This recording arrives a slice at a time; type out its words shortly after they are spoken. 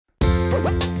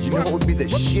You know what would be the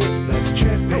shit? Let's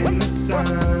trip in the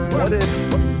sun. What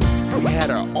if we had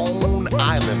our own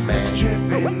island, man? Let's trip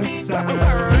in the sun.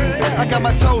 I got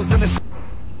my toes in the...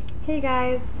 Hey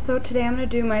guys, so today I'm going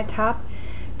to do my top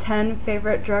 10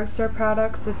 favorite drugstore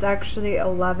products. It's actually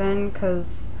 11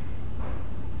 because,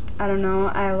 I don't know,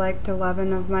 I liked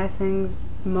 11 of my things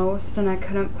most and I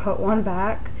couldn't put one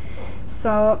back.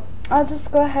 So I'll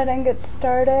just go ahead and get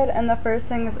started, and the first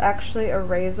thing is actually a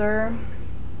razor.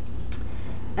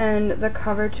 And the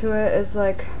cover to it is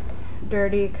like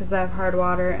dirty because I have hard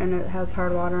water and it has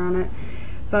hard water on it.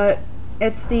 But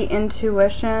it's the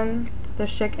Intuition, the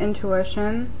Chic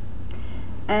Intuition.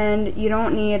 And you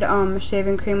don't need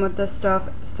shaving cream with this stuff,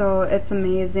 so it's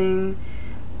amazing.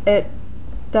 It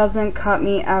doesn't cut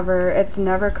me ever. It's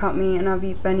never cut me, and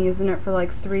I've been using it for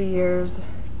like 3 years,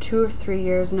 2 or 3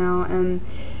 years now, and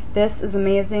this is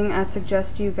amazing. I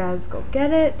suggest you guys go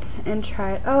get it and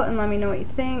try it out and let me know what you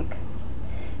think.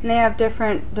 And they have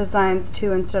different designs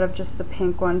too, instead of just the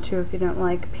pink one too, if you didn't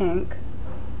like pink.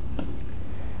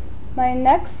 My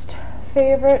next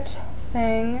favorite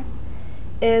thing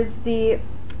is the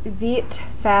Veet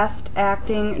Fast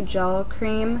Acting Gel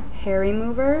Cream Hair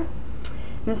Remover.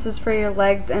 This is for your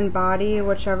legs and body,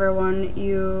 whichever one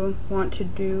you want to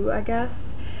do, I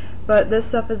guess. But this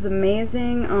stuff is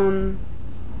amazing.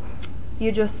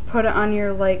 You just put it on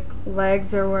your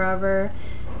legs or wherever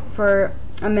for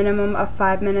a minimum of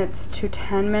 5 minutes to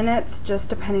 10 minutes, just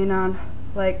depending on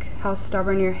how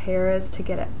stubborn your hair is to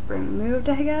get it removed,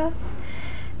 I guess.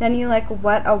 Then you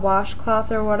wet a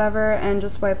washcloth or whatever and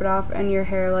just wipe it off, and your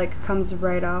hair comes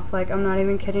right off. I'm not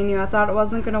even kidding you. I thought it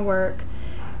wasn't gonna work,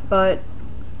 but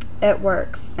it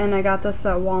works. And I got this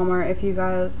at Walmart if you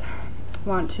guys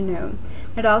want to know.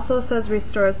 It also says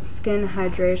restores skin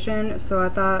hydration, so I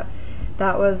thought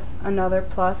that was another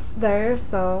plus there.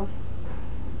 So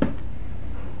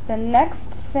the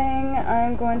next thing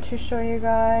I'm going to show you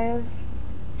guys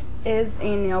is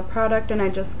a nail product, and I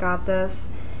just got this.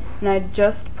 And I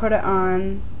just put it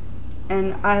on,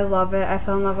 and I love it. I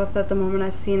fell in love with it the moment I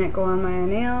seen it go on my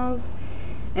nails.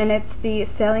 And it's the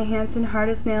Sally Hansen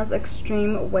Hardest Nails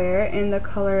Extreme Wear in the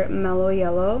color Mellow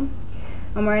Yellow.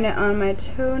 I'm wearing it on my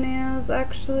toenails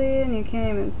actually, and you can't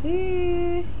even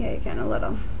see. Yeah, you can a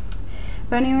little.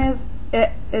 But anyways,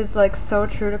 it is so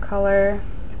true to color.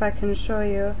 If I can show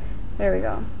you, there we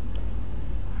go.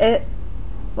 It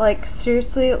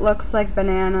seriously, it looks like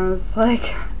bananas. I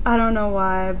don't know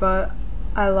why, but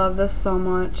I love this so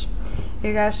much.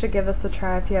 You guys should give this a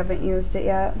try if you haven't used it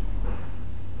yet.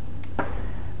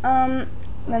 The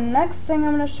next thing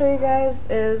I'm going to show you guys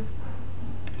is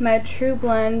my True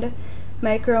Blend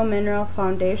Micro Mineral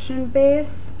Foundation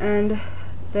Base, and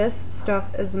this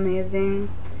stuff is amazing.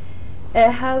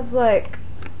 It has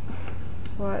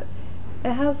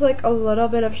It has a little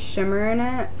bit of shimmer in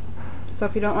it. So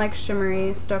if you don't like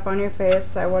shimmery stuff on your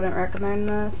face, I wouldn't recommend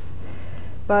this.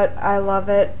 But I love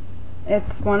it.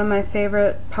 It's one of my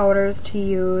favorite powders to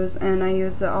use, and I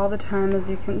use it all the time, as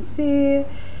you can see.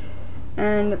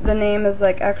 And the name is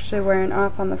actually wearing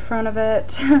off on the front of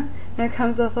it. And it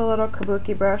comes with a little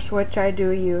kabuki brush, which I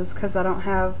do use because I don't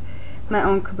have my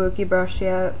own kabuki brush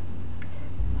yet.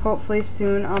 Hopefully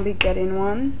soon I'll be getting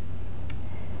one.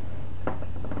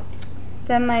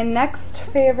 Then my next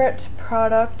favorite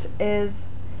product is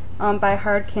by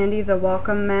Hard Candy, the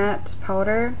Welcome Matte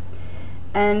Powder.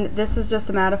 And this is just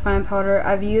a mattifying powder.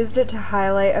 I've used it to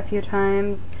highlight a few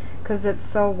times because it's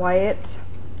so white.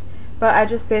 But I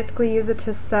just basically use it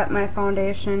to set my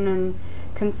foundation and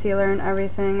concealer and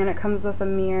everything. And it comes with a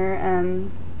mirror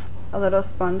and a little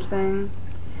sponge thing.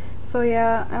 So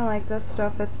yeah, I like this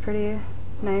stuff. It's pretty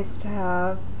nice to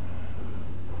have.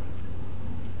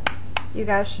 You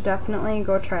guys should definitely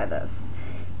go try this.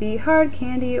 The Hard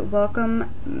Candy Welcome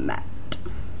Matte.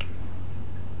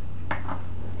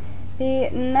 The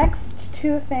next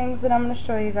two things that I'm going to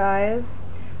show you guys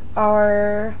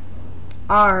are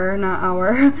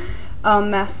mascaras.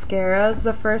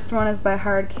 The first one is by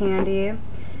Hard Candy,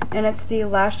 and it's the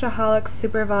Lashaholic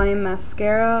Super Volume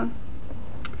Mascara.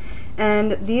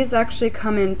 And these actually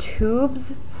come in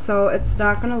tubes, so it's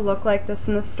not going to look like this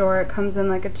in the store. It comes in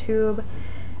like a tube.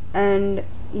 And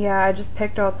yeah, I just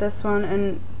picked out this one,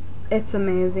 and it's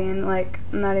amazing. I'm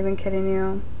not even kidding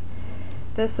you.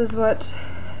 This is what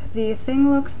the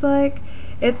thing looks like.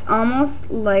 It's almost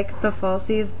like the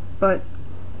falsies, but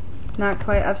not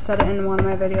quite. I've said it in one of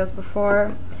my videos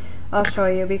before. I'll show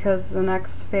you, because the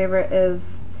next favorite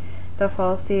is the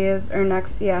falsies, or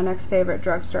next favorite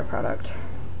drugstore product.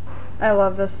 I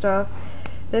love this stuff.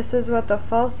 This is what the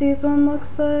falsies one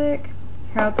looks like.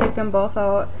 Here, I'll take them both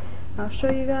out. I'll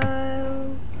show you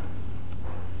guys.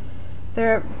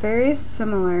 They're very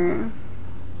similar.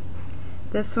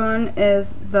 This one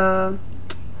is the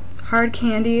hard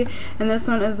candy, and this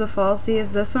one is the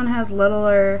falsies. This one has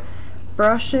littler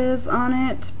brushes on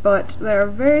it, but they're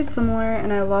very similar,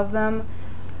 and I love them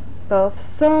both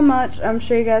so much. I'm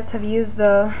sure you guys have used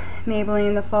the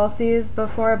Maybelline, the falsies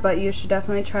before, but you should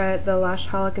definitely try the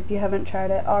Lashholic if you haven't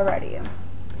tried it already,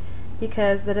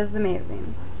 because it is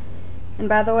amazing. And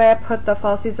by the way, I put the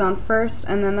falsies on first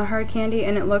and then the hard candy,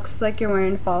 and it looks like you're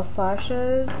wearing false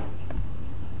lashes.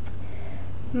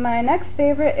 My next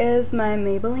favorite is my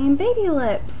Maybelline Baby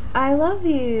Lips. I love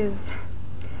these.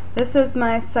 This is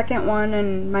my second one,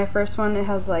 and my first one, it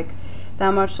has like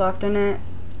that much left in it.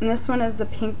 And this one is the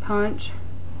Pink Punch.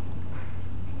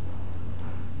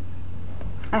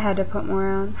 I had to put more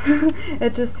on.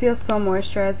 It just feels so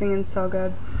moisturizing and so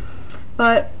good.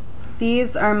 But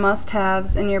these are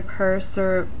must-haves in your purse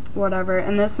or whatever.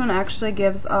 And this one actually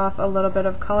gives off a little bit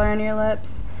of color on your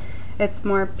lips. It's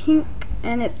more pink,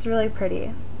 and it's really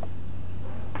pretty.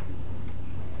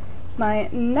 My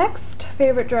next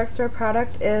favorite drugstore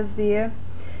product is the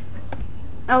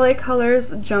LA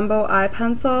Colors Jumbo Eye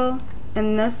Pencil,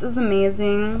 and this is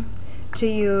amazing to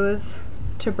use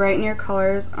to brighten your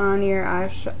colors on your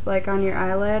on your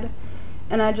eyelid.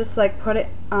 And I just like put it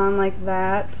on like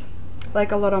that,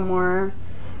 like a little more,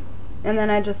 and then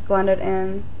I just blend it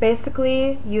in.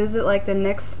 Basically, use it like the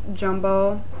NYX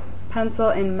Jumbo pencil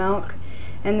in Milk.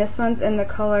 And this one's in the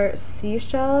color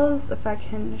Seashells, if I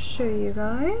can show you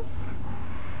guys.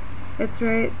 It's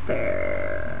right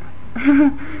there.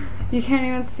 You can't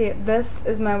even see it. This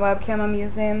is my webcam I'm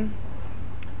using.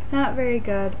 Not very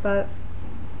good, but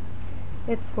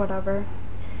it's whatever.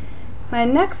 My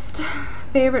next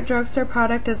favorite drugstore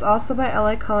product is also by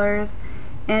LA Colors,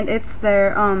 and it's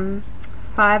their 5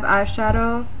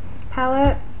 eyeshadow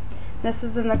palette. This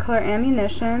is in the color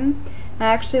Ammunition. I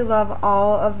actually love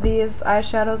all of these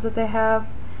eyeshadows that they have.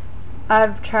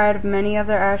 I've tried many of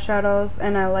their eyeshadows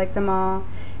and I like them all,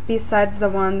 besides the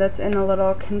one that's in a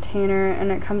little container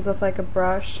and it comes with like a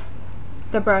brush.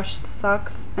 The brush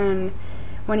sucks, and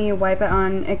when you wipe it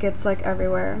on, it gets like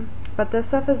everywhere. But this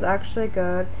stuff is actually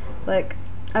good. Like,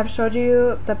 I've showed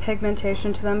you the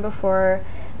pigmentation to them before,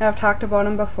 and I've talked about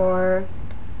them before.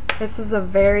 This is a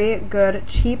very good,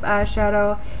 cheap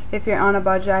eyeshadow. If you're on a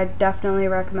budget, I definitely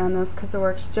recommend this because it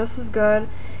works just as good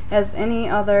as any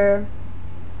other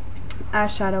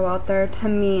eyeshadow out there, to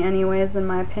me anyways, in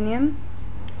my opinion.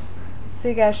 So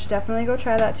you guys should definitely go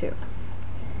try that too.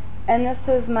 And this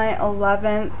is my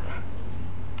 11th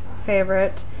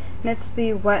favorite, and it's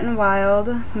the Wet n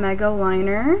Wild Mega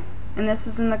Liner, and this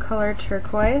is in the color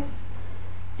Turquoise.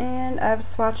 And I've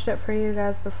swatched it for you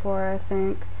guys before, I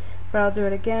think, but I'll do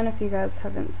it again if you guys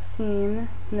haven't seen.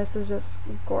 And this is just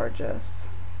gorgeous.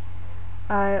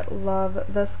 I love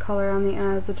this color on the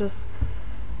eyes. It just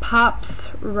pops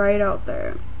right out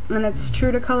there, and it's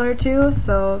true to color too,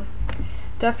 so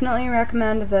definitely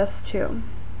recommend this too.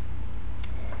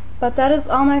 But that is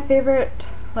all my favorite,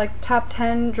 like, top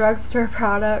 10 drugstore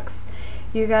products.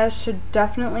 You guys should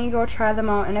definitely go try them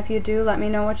out, and if you do, let me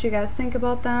know what you guys think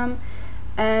about them.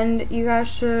 And you guys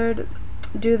should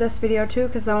do this video too,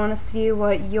 because I want to see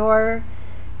what your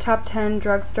top 10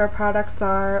 drugstore products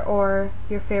are, or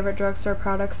your favorite drugstore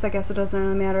products. I guess it doesn't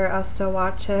really matter, I'll still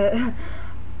watch it.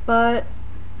 But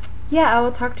yeah, I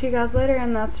will talk to you guys later,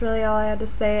 and that's really all I had to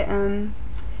say. And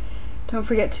don't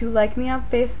forget to like me on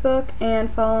Facebook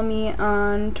and follow me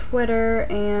on Twitter,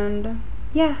 and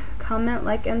yeah, comment,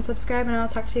 like, and subscribe, and I'll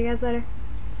talk to you guys later.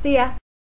 See ya!